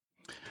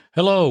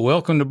Hello,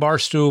 welcome to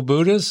Barstool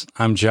Buddhas.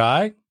 I'm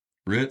Jai.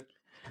 Rit.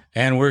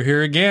 And we're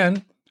here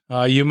again.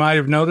 You might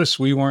have noticed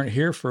we weren't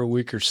here for a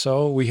week or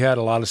so. We had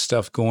a lot of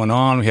stuff going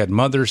on. We had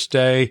Mother's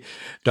Day,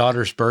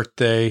 daughter's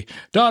birthday,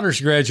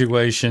 daughter's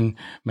graduation,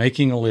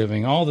 making a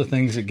living, all the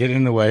things that get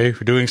in the way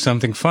for doing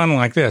something fun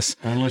like this.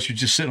 Unless you're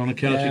just sitting on the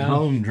couch at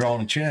home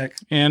drawing a check.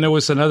 And there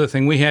was another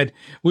thing.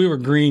 We were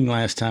green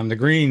last time, the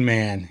green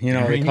man. You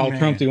know, they called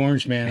Trump the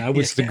orange man. I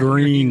was the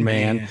green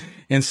man.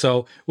 And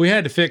so we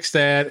had to fix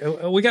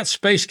that. We got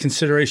space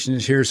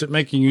considerations here, so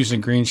making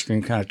using green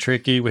screen kind of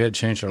tricky. We had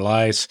to change our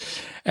lights,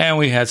 and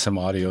we had some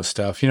audio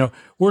stuff. You know,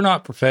 we're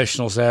not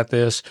professionals at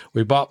this.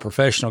 We bought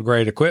professional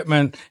grade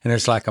equipment, and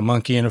it's like a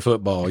monkey in a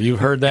football. You've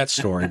heard that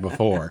story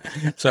before.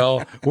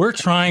 So we're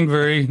trying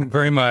very,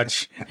 very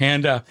much,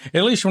 and at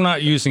least we're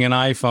not using an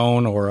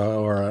iPhone or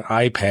an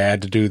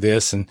iPad to do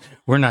this, and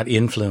we're not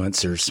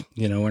influencers.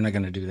 You know, we're not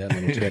going to do that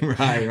little trick.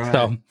 Right.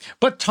 So,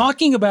 but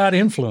talking about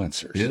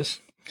influencers. Yes.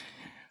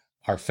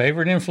 Our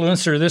favorite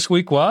influencer this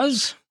week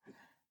was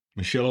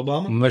Michelle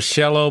Obama.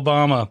 Michelle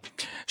Obama.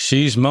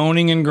 She's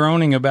moaning and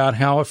groaning about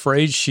how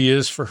afraid she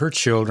is for her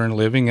children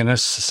living in a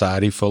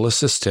society full of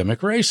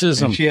systemic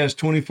racism. And she has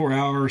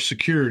 24-hour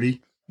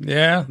security.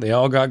 Yeah, they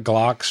all got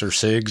Glocks or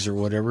SIGs or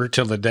whatever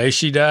till the day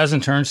she dies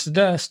and turns to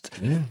dust.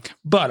 Yeah.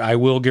 But I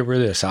will give her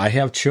this. I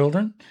have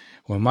children.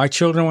 When my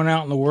children went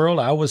out in the world,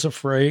 I was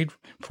afraid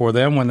for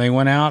them when they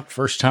went out,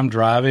 first time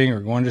driving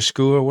or going to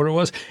school or what it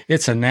was.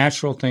 It's a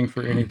natural thing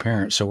for any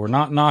parent. So we're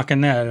not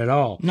knocking that at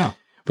all. No.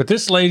 But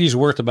this lady's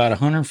worth about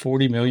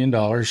 $140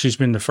 million. She's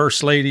been the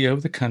first lady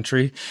of the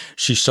country.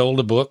 She sold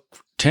a book,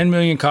 10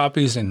 million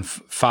copies in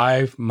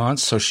 5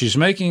 months. So she's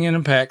making an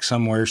impact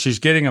somewhere. She's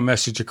getting a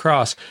message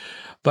across.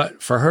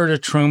 But for her to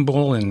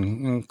tremble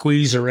and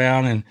queeze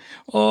around and,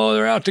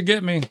 they're out to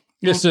get me.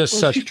 It's just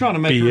such she's trying to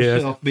make BS.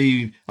 herself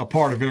be a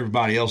part of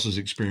everybody else's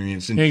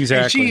experience. And,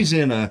 Exactly. And she's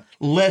in a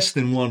less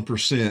than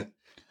 1%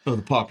 of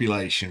the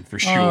population, for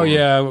sure. Oh,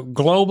 yeah.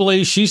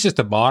 Globally, she's at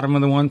the bottom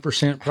of the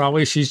 1%,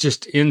 probably. She's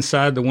just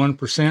inside the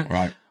 1%.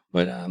 Right.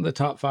 But the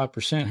top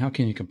 5%, how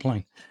can you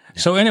complain? Yeah.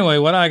 So anyway,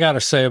 what I got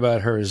to say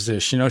about her is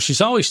this. You know,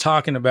 she's always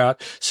talking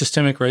about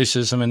systemic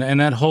racism, and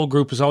that whole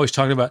group is always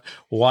talking about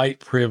white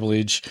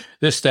privilege,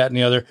 this, that, and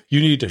the other.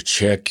 You need to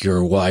check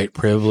your white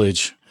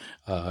privilege,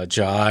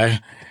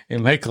 Jai,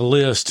 and make a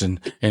list. And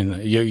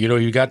you know,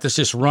 you got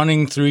this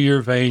running through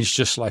your veins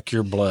just like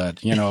your blood.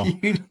 You know,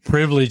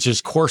 privilege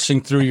is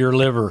coursing through your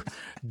liver.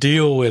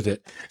 Deal with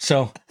it.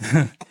 So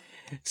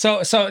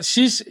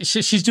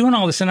she's doing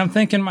all this, and I'm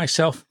thinking to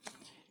myself,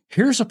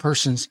 here's a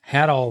person's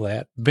had all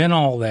that, been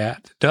all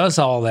that, does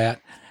all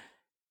that.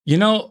 You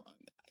know,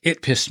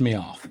 it pissed me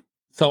off.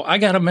 So I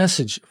got a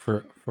message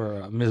for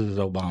Mrs.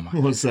 Obama.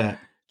 What's that?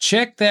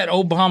 Check that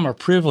Obama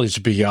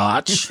privilege,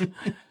 biatch.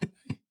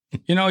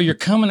 You know, you're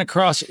coming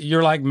across,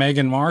 you're like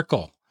Meghan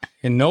Markle,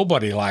 and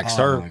nobody likes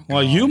her.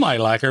 Well, you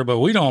might like her, but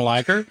we don't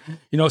like her.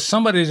 You know,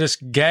 somebody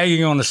just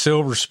gagging on a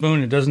silver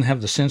spoon and doesn't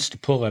have the sense to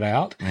pull it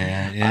out.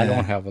 Yeah. I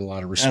don't have a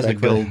lot of respect As a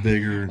gold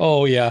digger.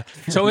 Oh, yeah.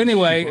 So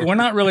anyway, we're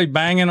not really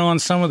banging on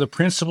some of the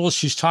principles.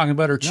 She's talking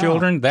about her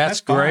children. That's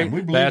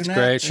great. That's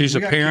great. She's a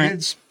parent.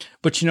 Kids.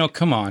 But, you know,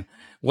 come on.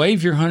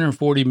 Wave your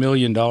 $140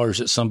 million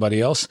at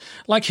somebody else,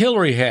 like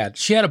Hillary had.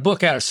 She had a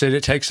book out that said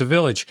it takes a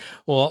village.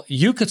 Well,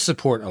 you could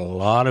support a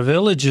lot of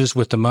villages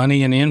with the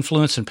money and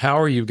influence and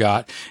power you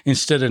got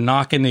instead of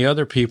knocking the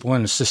other people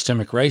into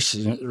systemic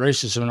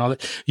racism and all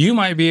that. You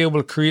might be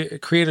able to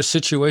create a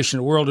situation,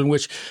 a world in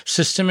which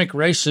systemic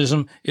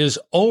racism is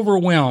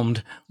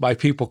overwhelmed by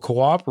people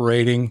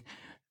cooperating,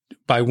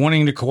 by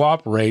wanting to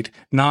cooperate,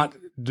 not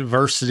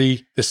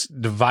diversity. This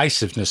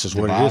divisiveness is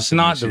what it is. It's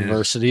not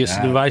diversity, it's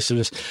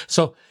divisiveness.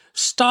 So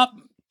stop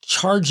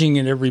charging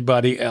at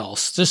everybody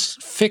else.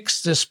 Just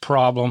fix this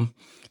problem.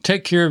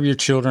 Take care of your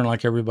children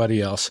like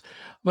everybody else.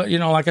 But, you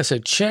know, like I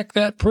said, check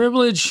that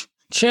privilege.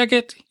 Check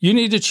it. You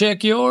need to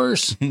check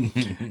yours.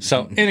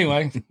 So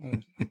anyway,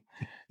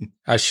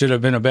 I should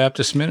have been a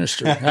Baptist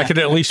minister. I could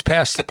at least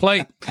pass the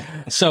plate.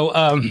 So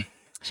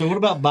what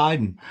about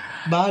Biden?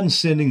 Biden's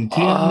sending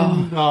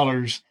 $10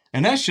 million,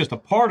 and that's just a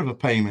part of a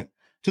payment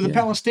to the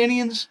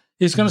Palestinians.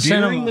 He's going to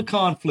send them during the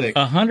conflict.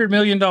 $100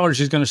 million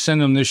he's going to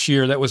send them this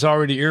year. That was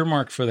already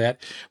earmarked for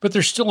that. But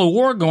there's still a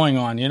war going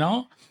on, you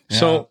know?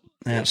 So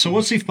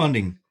what's he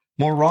funding?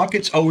 More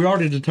rockets? Oh, we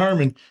already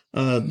determined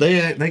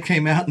they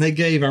came out and they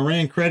gave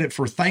Iran credit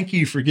for thank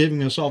you for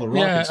giving us all the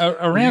rockets.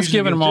 Yeah, Iran's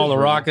giving them all the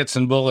rockets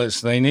and bullets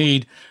they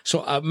need.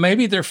 So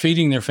maybe they're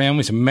feeding their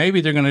families.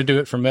 Maybe they're going to do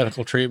it for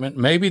medical treatment.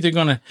 Maybe they're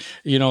going to,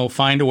 you know,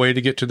 find a way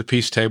to get to the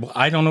peace table.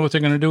 I don't know what they're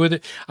going to do with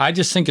it. I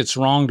just think it's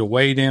wrong to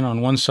wade in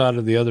on one side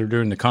or the other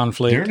during the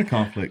conflict.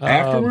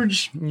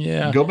 Afterwards,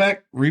 go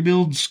back,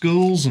 rebuild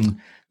schools and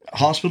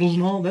hospitals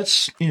and all.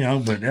 That's, you know,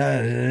 but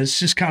it's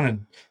just kind of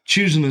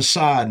choosing a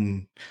side,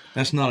 and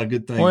that's not a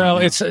good thing. Well,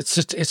 it's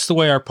the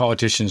way our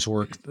politicians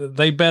work.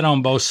 They bet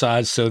on both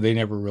sides, so they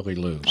never really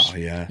lose. Oh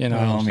yeah, you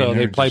know, so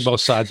they play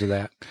both sides of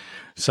that.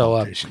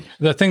 So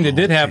the thing that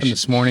did happen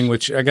this morning,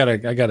 which I got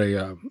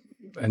a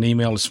an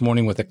email this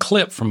morning with a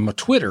clip from a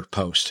Twitter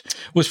post.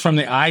 It was from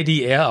the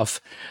IDF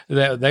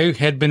that they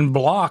had been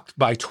blocked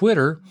by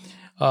Twitter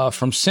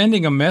from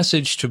sending a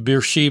message to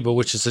Beersheba,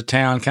 which is a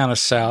town kind of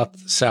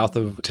south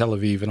of Tel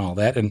Aviv and all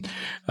that. And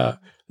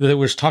they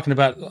was talking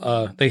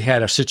about they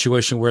had a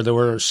situation where there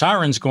were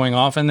sirens going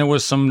off and there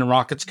was some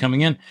rockets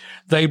coming in.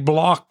 They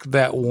blocked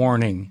that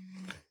warning.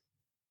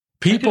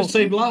 People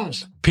save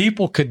lives.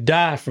 People could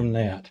die from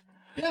that.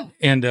 Yeah.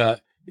 And,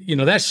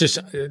 that's just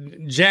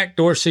Jack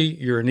Dorsey,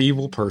 you're an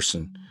evil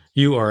person.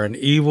 You are an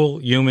evil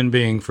human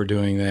being for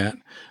doing that.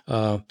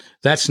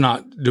 That's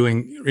not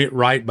doing it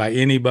right by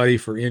anybody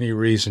for any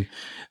reason.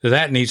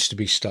 That needs to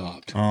be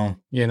stopped. I'm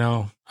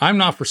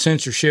not for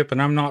censorship,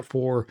 and I'm not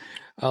for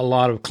a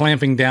lot of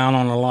clamping down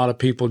on a lot of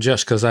people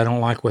just because I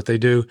don't like what they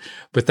do.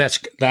 But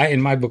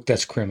in my book,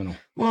 that's criminal.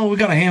 Well, we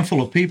got a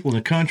handful of people in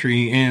the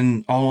country,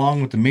 and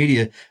along with the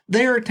media,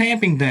 they are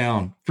tamping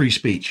down free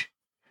speech.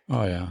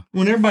 Oh, yeah.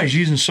 When everybody's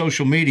using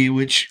social media,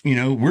 which,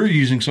 we're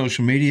using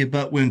social media,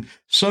 but when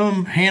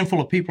some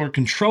handful of people are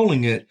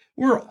controlling it,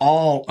 we're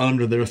all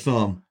under their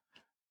thumb.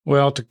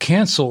 Well, to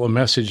cancel a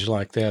message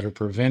like that or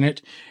prevent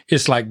it,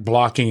 it's like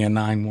blocking a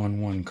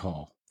 911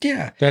 call.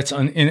 Yeah. It's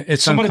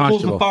somebody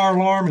pulls the fire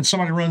alarm and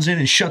somebody runs in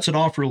and shuts it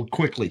off real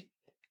quickly,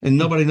 and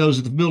nobody knows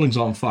that the building's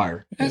on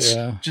fire. That's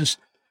just...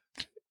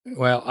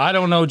 Well, I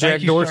don't know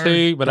Jack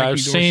Dorsey, but I've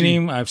seen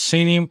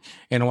him.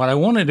 And what I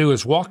want to do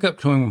is walk up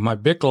to him with my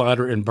Bic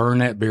lighter and burn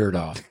that beard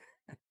off.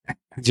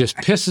 It just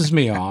pisses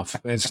me off.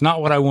 It's not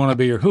what I want to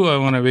be or who I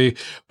want to be,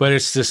 but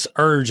it's this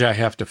urge I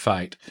have to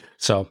fight.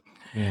 So,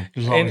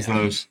 there's always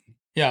those.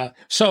 Yeah.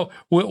 So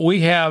we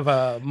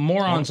have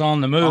morons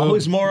on the move.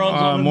 Always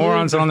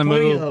morons on the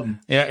move.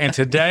 Yeah. And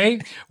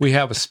today we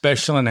have a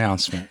special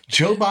announcement.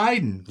 Joe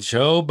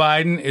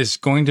Biden is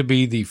going to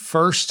be the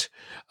first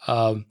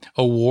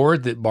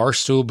award that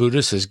Barstool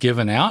Buddhist has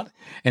given out,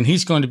 and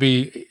he's going to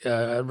be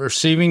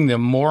receiving the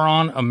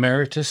Moron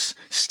Emeritus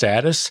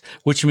status,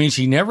 which means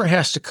he never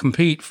has to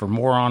compete for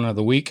Moron of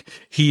the Week.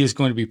 He is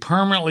going to be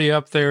permanently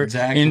up there,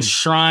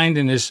 enshrined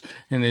in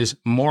his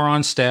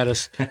moron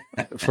status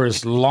for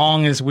as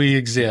long as we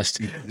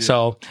exist.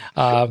 So,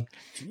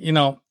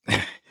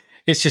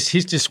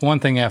 he's just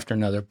one thing after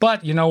another.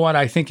 But you know what?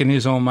 I think in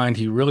his own mind,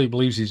 he really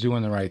believes he's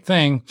doing the right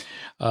thing.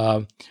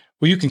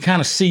 Well, you can kind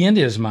of see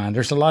into his mind.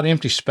 There's a lot of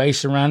empty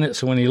space around it,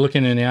 so when you look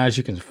in the eyes,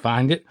 you can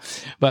find it.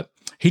 But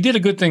he did a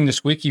good thing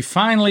this week. He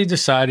finally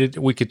decided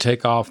we could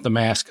take off the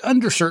mask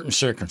under certain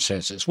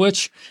circumstances,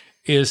 which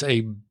is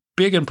a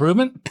big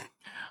improvement.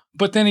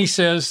 But then he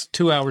says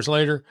 2 hours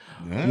later,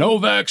 no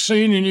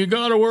vaccine and you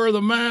got to wear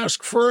the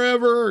mask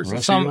forever.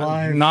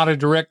 Not a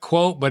direct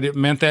quote, but it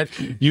meant that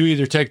you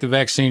either take the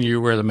vaccine or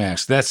you wear the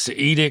mask. That's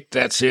the edict.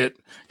 That's it.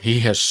 He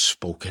has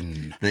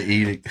spoken. The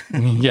edict.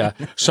 Yeah.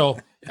 So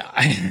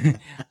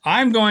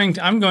I'm going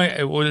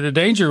with the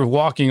danger of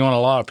walking on a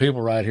lot of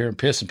people right here and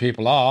pissing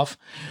people off.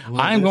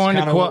 Well, I'm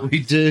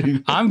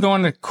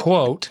going to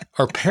quote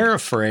or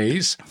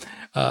paraphrase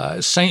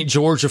St.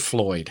 George of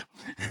Floyd.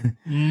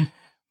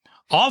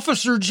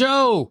 Officer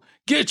Joe,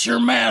 get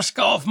your mask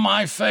off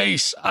my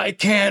face. I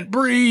can't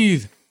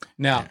breathe.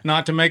 Now,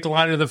 not to make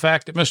light of the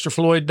fact that Mr.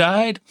 Floyd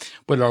died,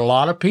 but a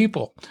lot of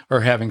people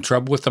are having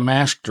trouble with the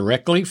mask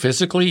directly,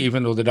 physically,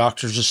 even though the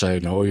doctors just say,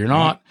 no, you're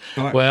not.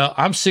 Right. Well,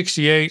 I'm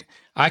 68.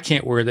 I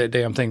can't wear that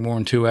damn thing more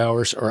than 2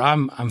 hours, or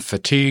I'm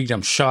fatigued.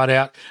 I'm shot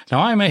out. Now,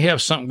 I may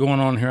have something going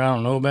on here I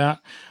don't know about,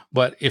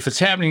 but if it's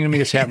happening to me,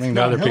 it's happening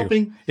to other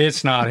people.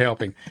 It's not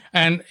helping.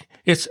 And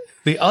it's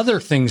the other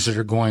things that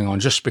are going on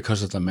just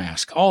because of the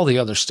mask, all the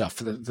other stuff,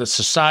 the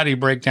society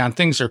breakdown,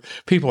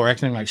 people are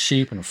acting like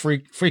sheep and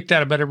freaked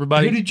out about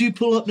everybody. Who did you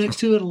pull up next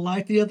to at a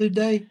light the other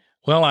day?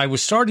 Well, I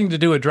was starting to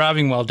do a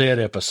Driving While Dead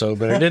episode,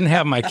 but I didn't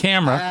have my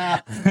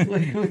camera.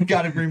 We've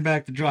got to bring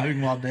back the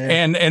Driving While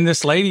Dead. And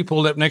this lady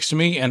pulled up next to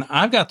me, and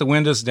I've got the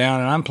windows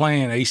down, and I'm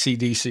playing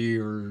AC/DC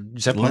or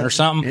Zeppelin or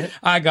something. Yeah.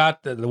 I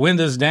got the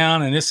windows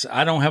down, and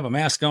I don't have a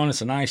mask on.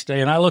 It's a nice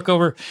day. And I look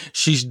over,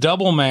 she's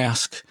double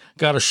masked,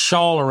 got a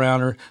shawl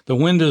around her. The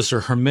windows are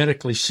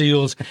hermetically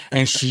sealed,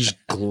 and she's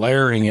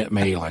glaring at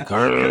me like,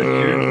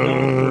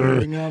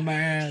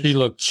 she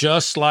looked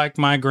just like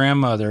my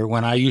grandmother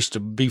when I used to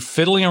be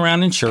fiddling around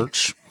in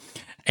church,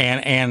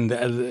 and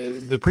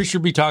the preacher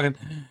would be talking,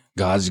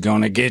 God's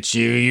going to get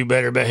you. You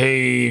better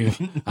behave.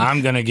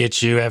 I'm going to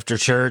get you after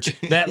church.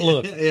 That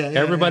look.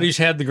 Everybody's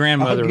had the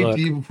grandmother look. I'll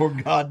get you before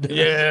God does.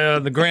 Yeah,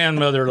 the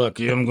grandmother look.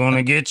 I'm going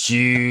to get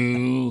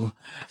you.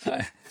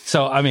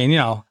 So, I mean,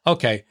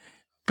 okay.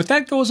 But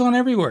that goes on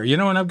everywhere,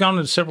 and I've gone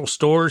to several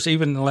stores,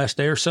 even in the last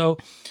day or so,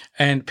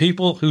 and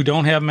people who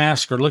don't have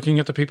masks are looking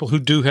at the people who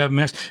do have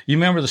masks. You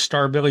remember the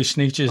star belly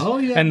sneeches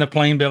and the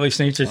plain belly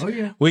sneeches? Oh,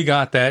 yeah. We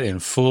got that in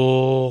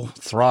full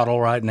throttle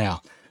right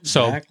now.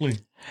 So, exactly.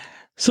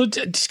 So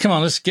just come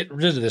on, let's get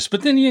rid of this.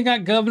 But then you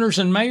got governors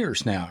and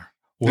mayors now.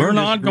 We're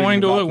not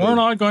going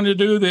to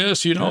do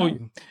this.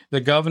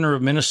 The governor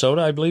of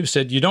Minnesota, I believe,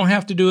 said you don't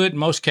have to do it in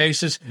most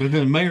cases. But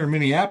then the mayor of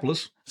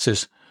Minneapolis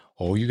says,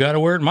 oh, you got to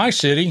wear it in my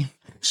city.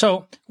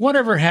 So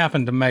whatever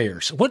happened to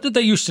mayors? What did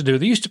they used to do?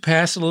 They used to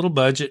pass a little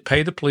budget,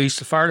 pay the police,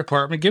 the fire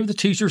department, give the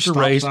teachers a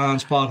raise,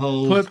 signs,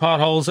 potholes, put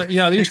potholes.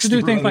 Yeah, they used to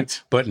do things like.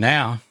 But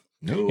now,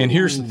 and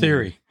here's the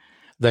theory: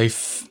 they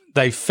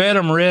fed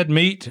them red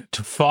meat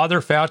to Father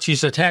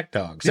Fauci's attack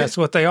dogs. That's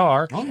what they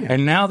are. Oh, yeah.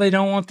 And now they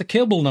don't want the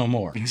kibble no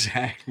more.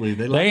 Exactly.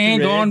 They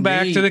ain't going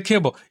back to the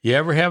kibble. You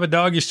ever have a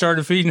dog you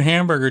started feeding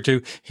hamburger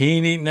to? He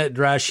ain't eating that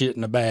dry shit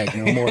in the bag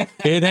no more.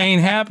 It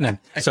ain't happening.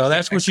 So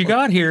that's what you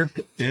got here.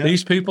 Yeah.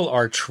 These people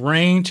are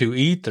trained to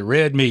eat the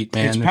red meat,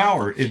 man. It's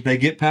power. If they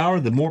get power,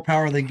 the more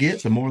power they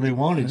get, the more they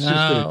want. It's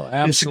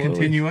just a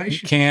continuation.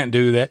 You can't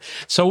do that.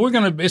 So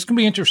it's gonna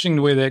be interesting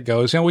the way that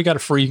goes. We got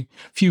a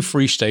few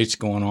free states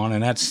going on,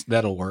 and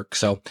that'll work.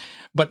 So,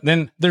 but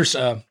then there's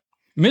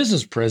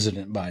Mrs.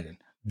 President Biden,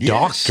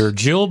 yes. Dr.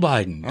 Jill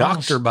Biden,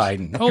 Dr.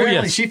 Biden.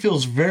 Apparently she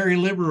feels very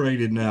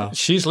liberated now.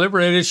 She's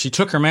liberated. She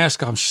took her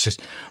mask off. She says,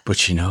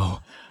 but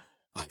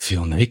I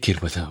feel naked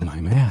without my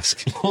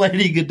mask.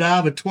 Lady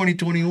Godiva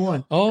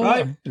 2021. Oh,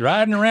 right?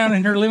 Riding around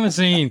in her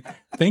limousine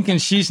thinking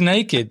she's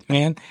naked,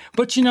 man.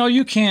 But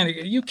you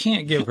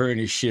can't give her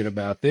any shit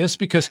about this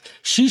because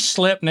she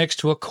slept next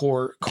to a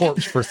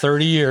corpse for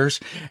 30 years.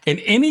 And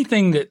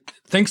anything that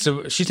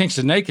she thinks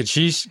is naked,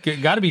 she's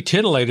got to be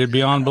titillated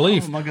beyond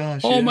belief. Oh my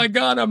gosh. Oh my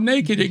God, I'm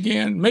naked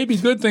again. Maybe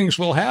good things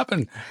will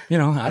happen. I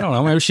don't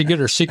know. Maybe she get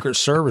her Secret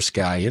Service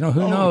guy.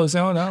 Who knows?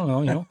 I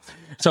don't know.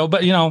 So,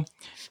 but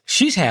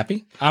she's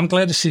happy. I'm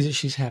glad to see that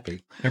she's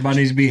happy. Everybody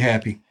needs to be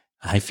happy.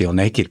 I feel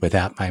naked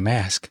without my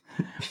mask.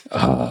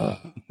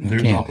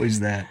 There's always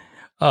that.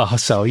 Oh,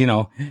 so,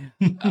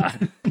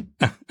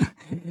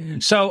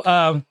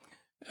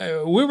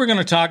 we were going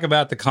to talk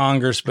about the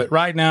Congress, but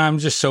right now I'm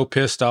just so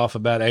pissed off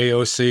about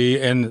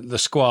AOC and the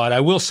squad. I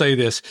will say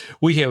this.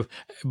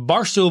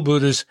 Barstool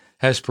Buddhas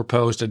has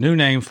proposed a new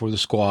name for the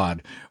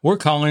squad. We're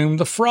calling them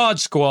the Fraud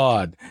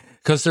Squad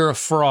because they're a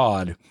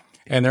fraud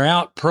and they're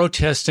out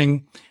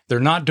protesting.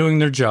 They're not doing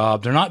their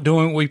job. They're not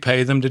doing what we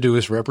pay them to do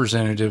as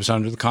representatives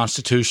under the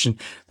Constitution.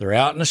 They're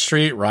out in the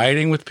street,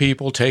 rioting with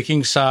people,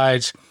 taking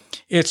sides.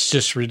 It's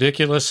just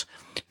ridiculous.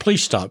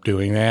 Please stop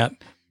doing that.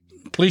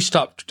 Please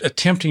stop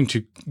attempting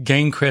to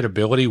gain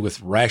credibility with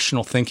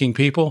rational thinking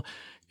people.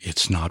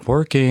 It's not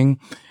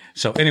working.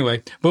 So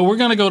anyway, but we're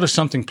going to go to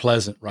something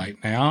pleasant right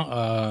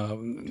now.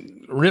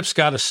 Rip's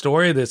got a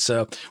story that's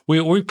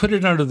we put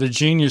it under the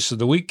Genius of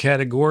the Week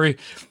category.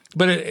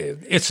 But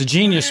it's a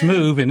genius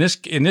move in this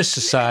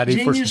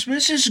society.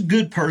 This is a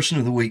good person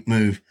of the week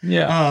move.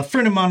 Yeah. A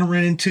friend of mine I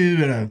ran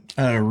into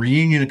at a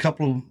reunion a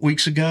couple of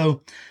weeks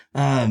ago.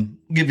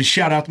 Give a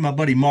shout out to my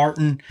buddy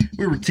Martin.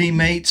 We were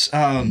teammates.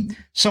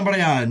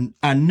 Somebody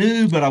I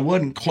knew, but I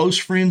wasn't close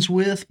friends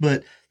with.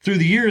 But through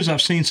the years,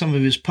 I've seen some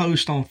of his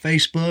posts on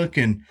Facebook.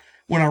 And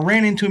when I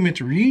ran into him at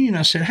the reunion,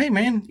 I said, "Hey,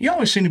 man, you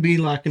always seem to be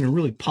like in a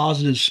really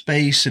positive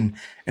space and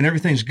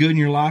everything's good in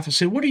your life." I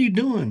said, "What are you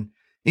doing?"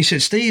 He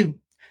said, "Steve,"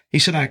 he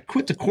said, "I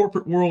quit the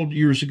corporate world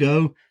years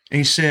ago." And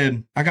he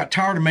said, "I got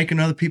tired of making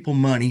other people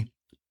money.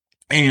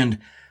 And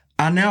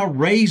I now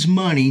raise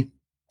money."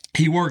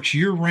 He works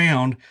year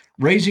round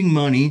raising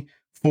money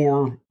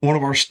for one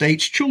of our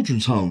state's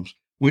children's homes,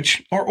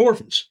 which are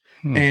orphans.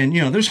 And,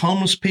 there's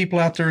homeless people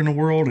out there in the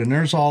world and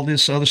there's all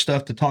this other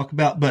stuff to talk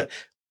about. But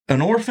an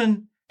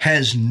orphan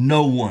has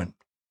no one.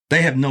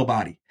 They have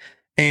nobody.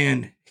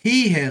 And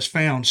he has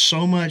found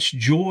so much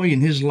joy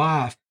in his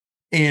life.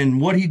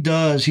 And what he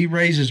does, he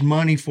raises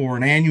money for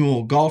an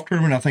annual golf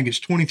tournament. I think it's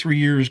 23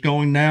 years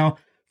going now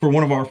for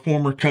one of our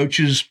former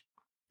coaches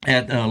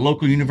at a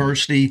local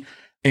university.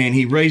 And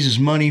he raises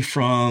money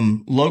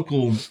from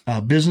local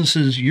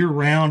businesses year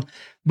round.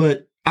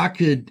 But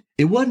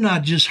it wasn't I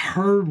just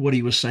heard what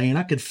he was saying.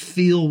 I could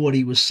feel what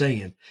he was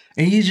saying.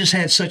 And he just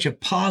had such a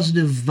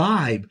positive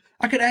vibe.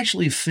 I could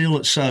actually feel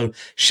it. So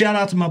shout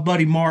out to my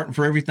buddy Martin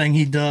for everything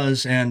he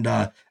does. And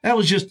that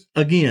was just,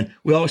 again,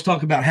 we always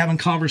talk about having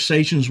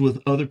conversations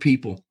with other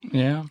people.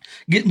 Yeah.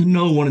 Getting to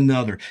know one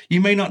another. You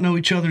may not know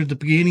each other at the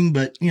beginning,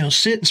 but,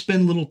 sit and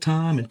spend a little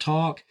time and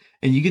talk.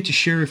 And you get to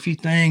share a few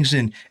things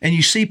and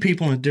you see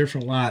people in a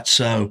different light.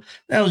 So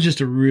that was just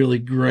a really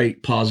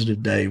great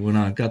positive day when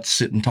I got to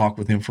sit and talk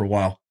with him for a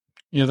while.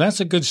 Yeah, that's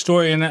a good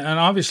story. And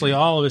obviously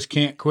all of us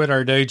can't quit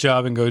our day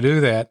job and go do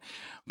that.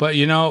 But,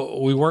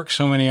 we work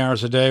so many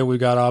hours a day. We've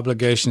got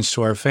obligations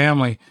to our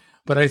family.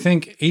 But I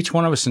think each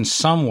one of us in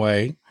some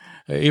way,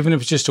 even if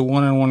it's just a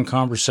one-on-one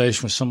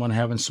conversation with someone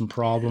having some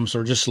problems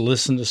or just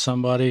listen to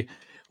somebody,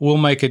 will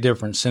make a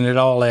difference. And it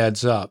all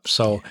adds up.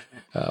 So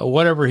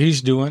whatever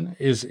he's doing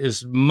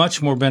is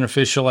much more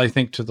beneficial, I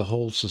think, to the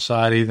whole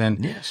society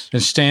than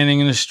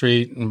standing in the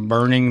street and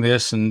burning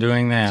this and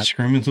doing that.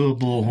 Screaming through a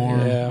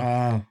bullhorn.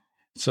 Yeah.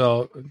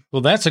 So,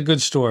 well, that's a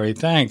good story.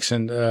 Thanks.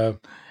 And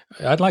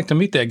I'd like to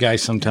meet that guy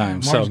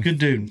sometime. Mark's a good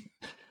dude.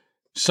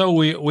 So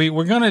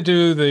we're going to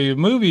do the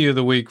movie of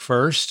the week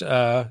first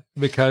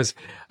because,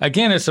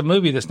 again, it's a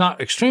movie that's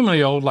not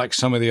extremely old like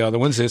some of the other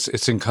ones.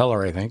 It's in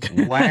color, I think.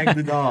 Wag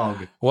the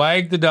Dog.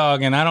 Wag the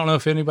Dog. And I don't know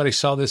if anybody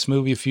saw this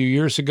movie a few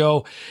years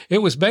ago. It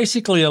was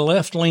basically a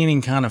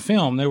left-leaning kind of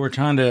film. They were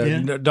trying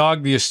to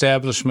dog the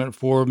establishment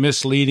for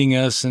misleading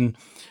us and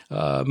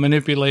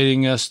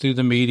manipulating us through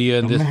the media.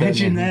 And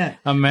Imagine that.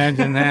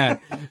 Imagine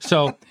that.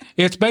 So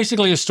it's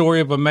basically a story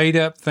of a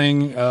made-up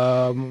thing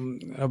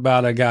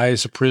about a guy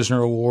who's a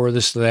prisoner of war,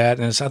 this, that.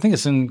 And I think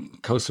it's in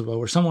Kosovo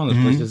or some one of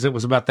those places. It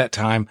was about that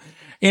time.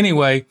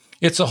 Anyway,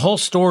 it's a whole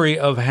story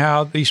of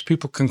how these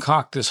people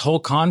concoct this whole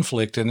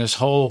conflict and this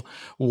whole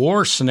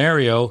war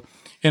scenario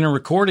in a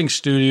recording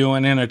studio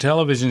and in a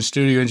television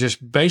studio and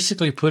just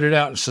basically put it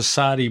out in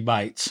society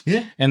bites.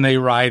 Yeah. And they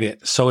write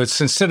it. So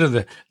it's instead of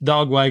the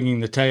dog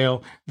wagging the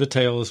tail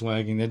is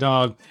wagging the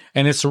dog.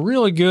 And it's a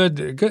really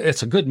good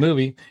it's a good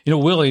movie. You know,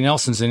 Willie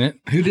Nelson's in it.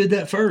 Who did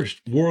that first?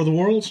 War of the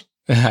Worlds?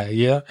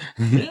 Yeah.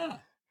 Yeah.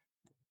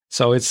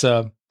 So it's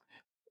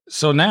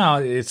so now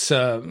it's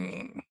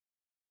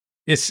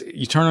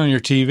you turn on your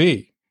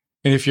TV.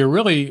 And if you're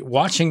really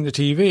watching the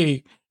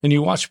TV and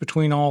you watch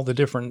between all the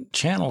different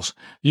channels,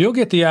 you'll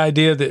get the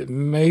idea that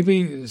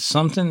maybe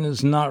something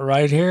is not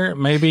right here.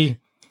 Maybe,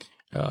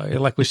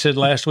 like we said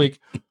last week,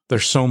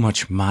 there's so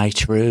much my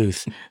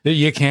truth that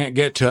you can't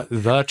get to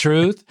the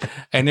truth.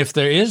 And if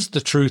there is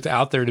the truth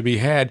out there to be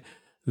had,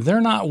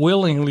 they're not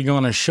willingly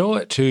going to show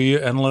it to you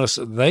unless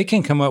they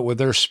can come up with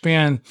their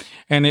spin,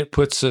 and it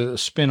puts a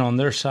spin on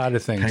their side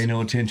of things. Pay no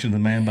attention to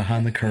the man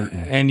behind the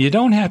curtain. And you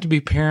don't have to be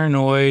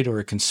paranoid or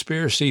a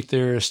conspiracy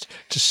theorist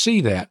to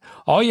see that.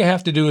 All you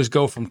have to do is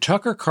go from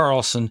Tucker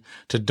Carlson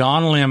to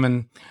Don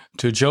Lemon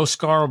to Joe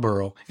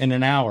Scarborough in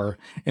an hour.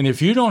 And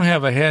if you don't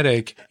have a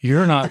headache,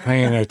 you're not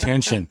paying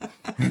attention.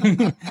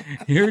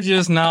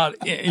 You're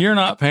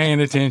not paying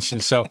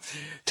attention. So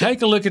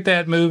take a look at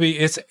that movie.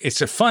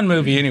 It's a fun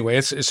movie anyway.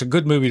 It's a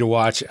good movie to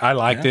watch. I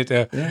liked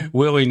it.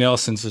 Willie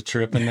Nelson's a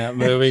trip in that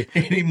movie.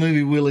 Any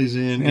movie Willie's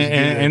in.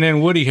 And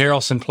then Woody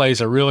Harrelson plays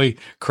a really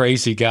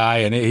crazy guy.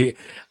 And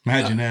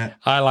imagine that.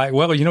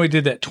 He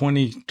did that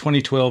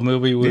 2012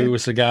 movie where he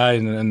was the guy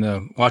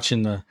and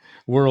watching the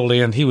world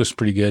end. He was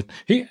pretty good.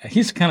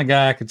 He's the kind of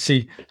guy I could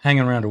see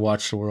hanging around to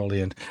watch the world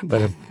end.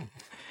 But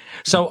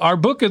so our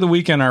book of the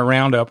week and our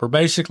roundup are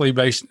basically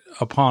based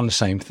upon the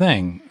same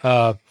thing.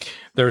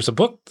 There's a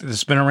book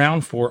that's been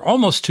around for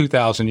almost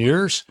 2,000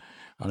 years.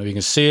 I don't know if you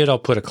can see it. I'll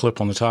put a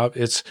clip on the top.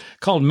 It's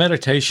called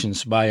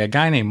Meditations by a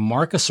guy named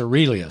Marcus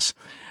Aurelius.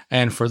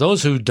 And for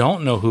those who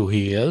don't know who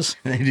he is,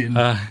 they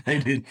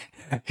didn't.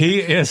 He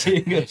is.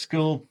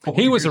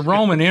 He was a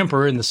Roman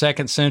emperor in the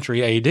 2nd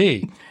century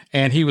A.D.,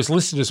 and he was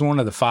listed as one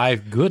of the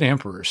 5 good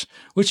emperors,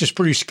 which is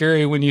pretty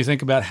scary when you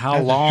think about how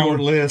long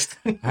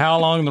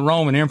the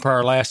Roman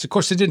Empire lasted. Of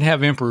course, they didn't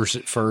have emperors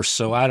at first,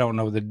 so I don't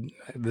know the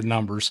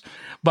numbers.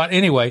 But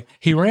anyway,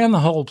 he ran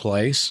the whole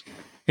place.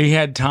 He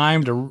had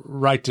time to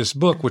write this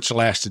book, which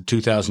lasted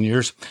 2,000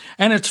 years,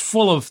 and it's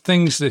full of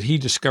things that he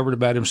discovered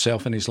about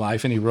himself and his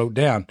life, and he wrote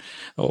down.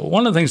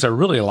 One of the things I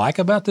really like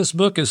about this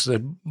book is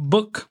that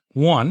book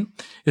 1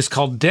 is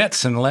called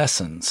Debts and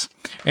Lessons,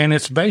 and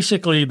it's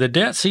basically the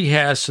debts he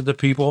has to the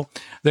people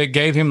that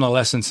gave him the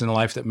lessons in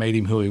life that made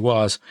him who he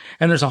was,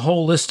 and there's a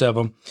whole list of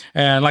them.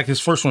 And like his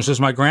first one says,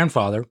 my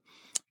grandfather,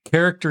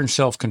 character and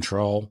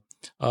self-control,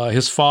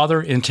 his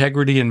father,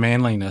 integrity and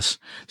manliness.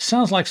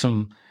 Sounds like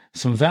some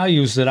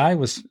values that I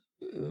was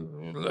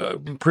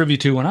privy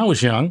to when I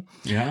was young.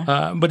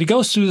 Yeah. But he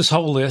goes through this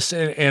whole list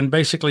and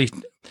basically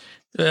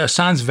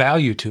assigns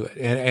value to it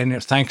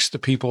and thanks the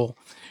people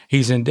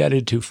he's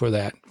indebted to for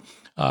that.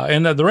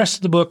 And the rest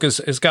of the book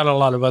has got a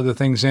lot of other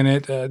things in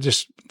it,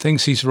 just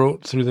things he's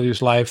wrote through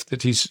his life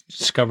that he's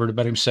discovered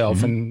about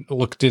himself and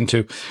looked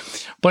into.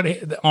 But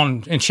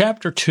in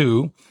chapter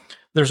 2,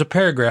 there's a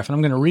paragraph, and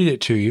I'm going to read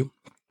it to you.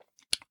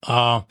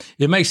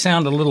 It may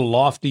sound a little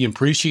lofty and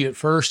preachy at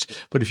first,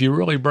 but if you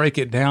really break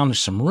it down, there's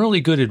some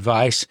really good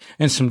advice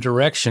and some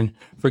direction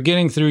for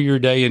getting through your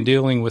day and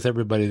dealing with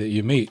everybody that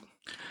you meet.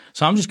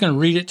 So I'm just going to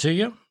read it to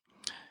you.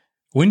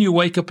 When you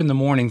wake up in the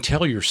morning,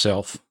 tell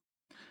yourself,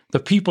 the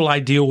people I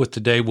deal with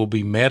today will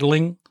be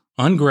meddling,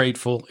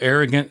 ungrateful,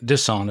 arrogant,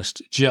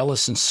 dishonest,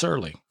 jealous, and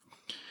surly.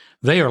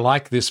 They are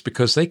like this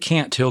because they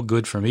can't tell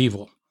good from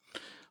evil.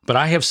 But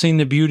I have seen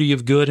the beauty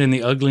of good and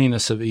the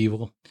ugliness of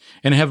evil,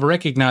 and have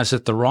recognized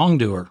that the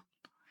wrongdoer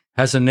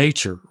has a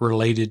nature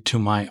related to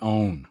my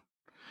own,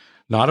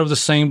 not of the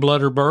same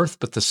blood or birth,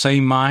 but the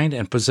same mind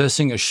and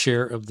possessing a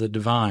share of the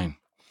divine.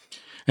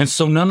 And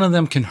so none of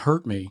them can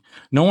hurt me.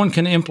 No one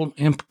can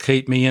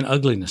implicate me in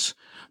ugliness,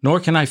 nor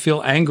can I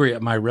feel angry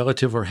at my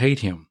relative or hate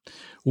him.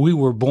 We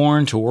were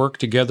born to work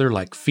together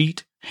like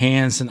feet,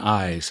 hands, and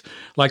eyes,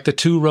 like the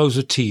 2 rows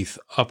of teeth,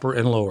 upper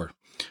and lower.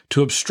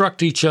 To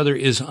obstruct each other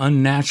is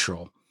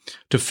unnatural.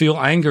 To feel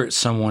anger at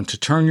someone, to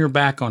turn your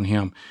back on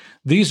him,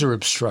 these are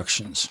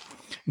obstructions.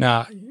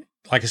 Now,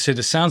 like I said,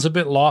 it sounds a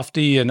bit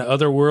lofty and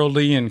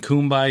otherworldly and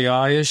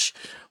kumbaya-ish.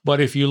 But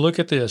if you look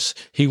at this,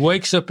 he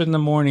wakes up in the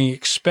morning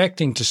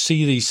expecting to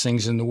see these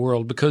things in the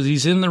world because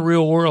he's in the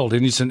real world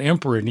and he's an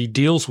emperor and he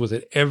deals with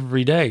it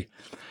every day.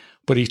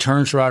 But he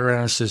turns right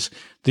around and says,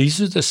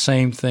 these are the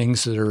same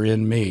things that are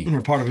in me. And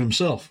they're part of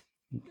himself.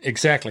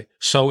 Exactly.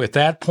 So at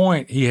that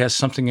point, he has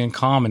something in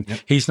common. Yep.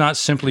 He's not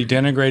simply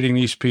denigrating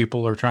these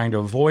people or trying to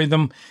avoid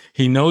them.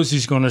 He knows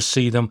he's going to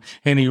see them,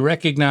 and he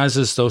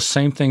recognizes those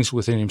same things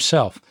within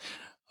himself.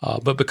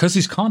 But because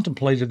he's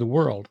contemplated the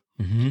world,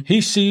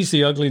 he sees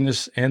the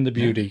ugliness and the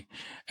beauty,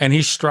 and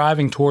he's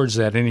striving towards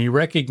that. And he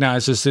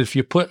recognizes that if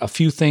you put a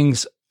few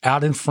things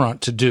out in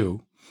front to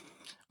do,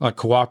 like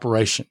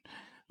cooperation,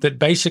 that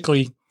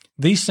basically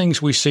these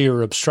things we see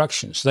are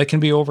obstructions. They can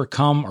be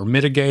overcome or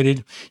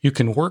mitigated. You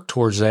can work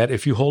towards that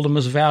if you hold them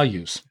as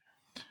values.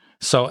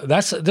 So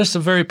that's a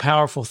very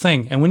powerful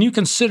thing. And when you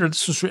consider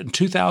this was written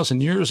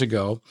 2,000 years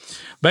ago,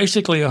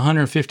 basically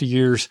 150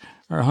 years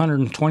or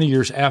 120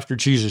 years after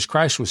Jesus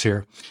Christ was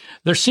here,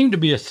 there seemed to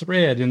be a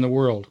thread in the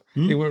world.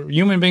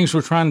 Human beings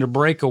were trying to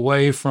break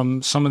away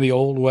from some of the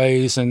old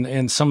ways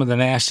and some of the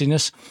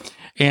nastiness.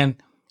 And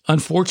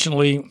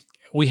unfortunately,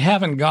 we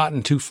haven't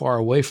gotten too far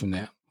away from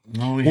that.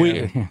 Oh,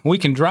 yeah. We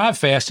can drive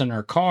fast in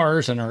our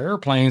cars and our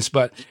airplanes,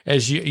 but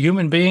as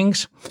human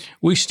beings,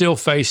 we still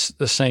face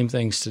the same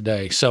things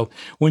today. So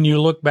when you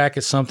look back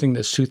at something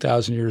that's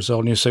 2,000 years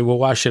old and you say, well,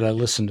 why should I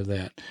listen to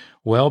that?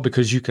 Well,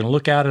 because you can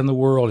look out in the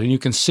world and you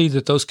can see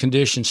that those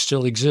conditions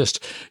still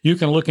exist. You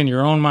can look in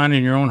your own mind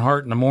and your own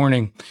heart in the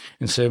morning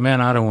and say, man,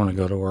 I don't want to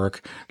go to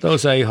work.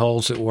 Those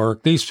a-holes at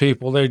work, these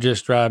people, they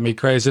just drive me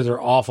crazy. They're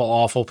awful,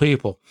 awful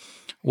people.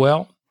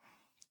 Well,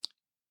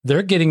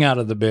 they're getting out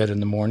of the bed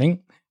in the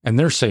morning. And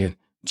they're saying,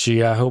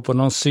 gee, I hope I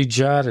don't see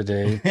Jai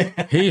today.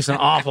 He's an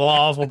awful,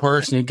 awful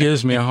person. He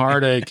gives me a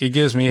heartache. He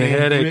gives me a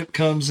headache. Rip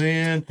comes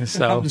in.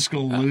 So I'm just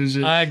going to lose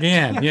it.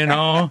 Again,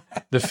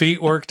 the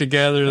feet work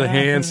together, the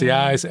hands, the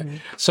eyes.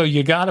 So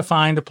you got to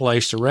find a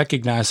place to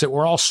recognize that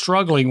we're all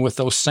struggling with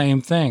those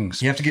same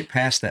things. You have to get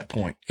past that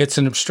point. It's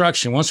an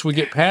obstruction. Once we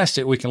get past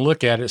it, we can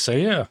look at it and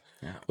say, yeah,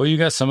 well, you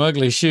got some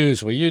ugly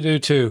shoes. Well, you do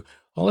too.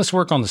 Well, let's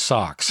work on the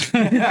socks.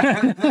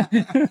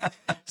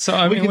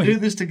 So we can do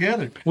this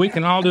together. We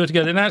can all do it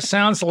together. And that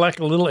sounds like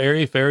a little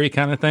airy-fairy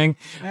kind of thing,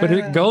 but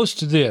it goes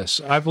to this.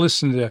 I'm going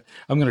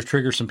to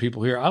trigger some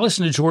people here. I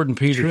listen to Jordan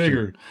Peterson.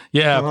 Triggered.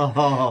 Yeah.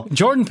 Oh.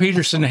 Jordan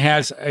Peterson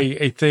has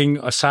a thing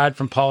aside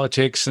from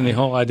politics and the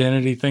whole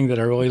identity thing that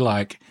I really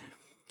like.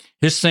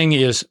 His thing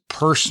is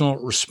personal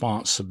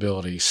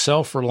responsibility,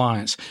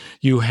 self-reliance.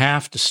 You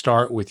have to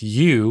start with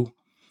you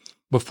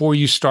before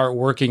you start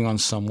working on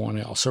someone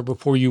else or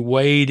before you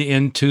wade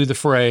into the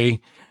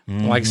fray,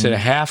 like I said,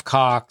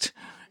 half-cocked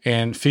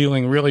and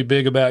feeling really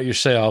big about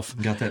yourself.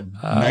 Got that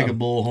mega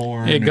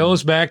bullhorn. It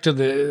goes back to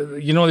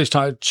this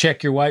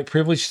check your white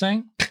privilege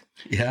thing?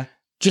 Yeah.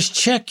 Just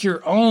check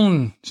your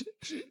own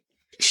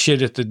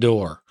shit at the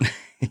door.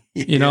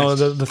 Yes.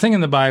 The thing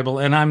in the Bible,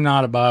 and I'm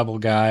not a Bible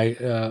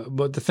guy,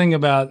 but the thing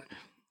about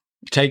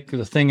take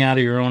the thing out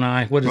of your own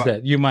eye. What is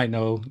that? You might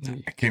know.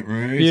 I can't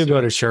remember. You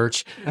go to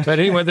church. But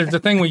anyway, there's the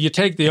thing where you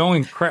take the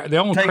own crap. Take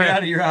it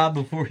out of your eye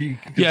before you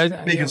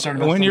be concerned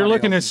about when you're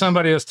looking at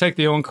somebody else, take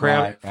the own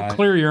crap. Right.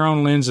 Clear your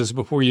own lenses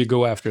before you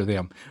go after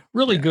them.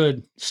 Really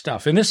good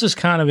stuff. And this is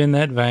kind of in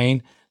that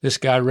vein. This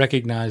guy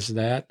recognized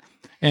that.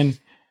 And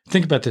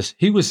think about this.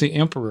 He was the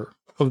emperor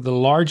of the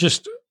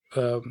largest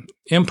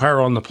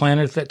empire on the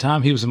planet at that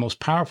time. He was the most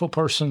powerful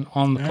person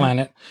on the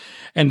planet.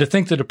 And to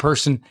think that a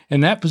person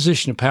in that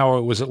position of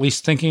power was at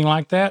least thinking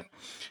like that,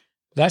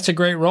 that's a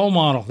great role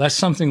model. That's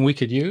something we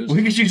could use.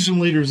 We could use some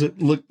leaders that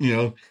look,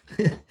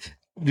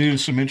 do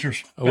some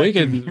interest. We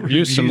could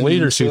use some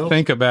leaders who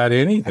think about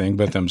anything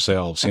but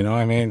themselves,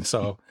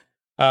 So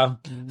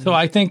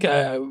I think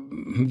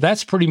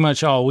that's pretty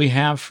much all we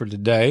have for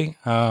today.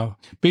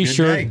 Be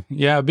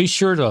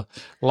sure to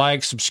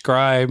like,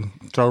 subscribe,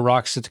 throw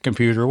rocks at the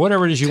computer,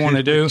 whatever it is you want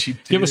to do.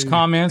 Give us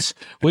comments.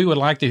 We would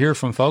like to hear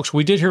from folks.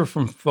 We did hear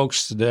from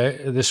folks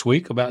this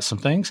week about some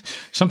things.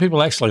 Some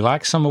people actually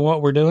like some of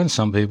what we're doing.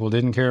 Some people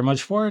didn't care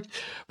much for it,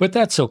 but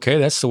that's okay.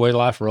 That's the way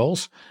life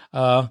rolls.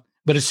 But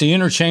it's the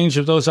interchange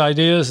of those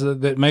ideas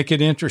that make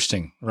it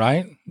interesting,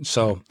 right?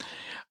 So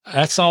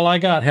that's all I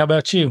got. How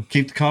about you?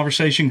 Keep the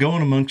conversation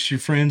going amongst your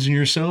friends and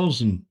yourselves,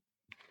 and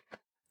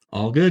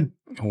all good.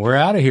 We're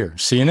out of here.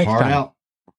 See you next time. Out.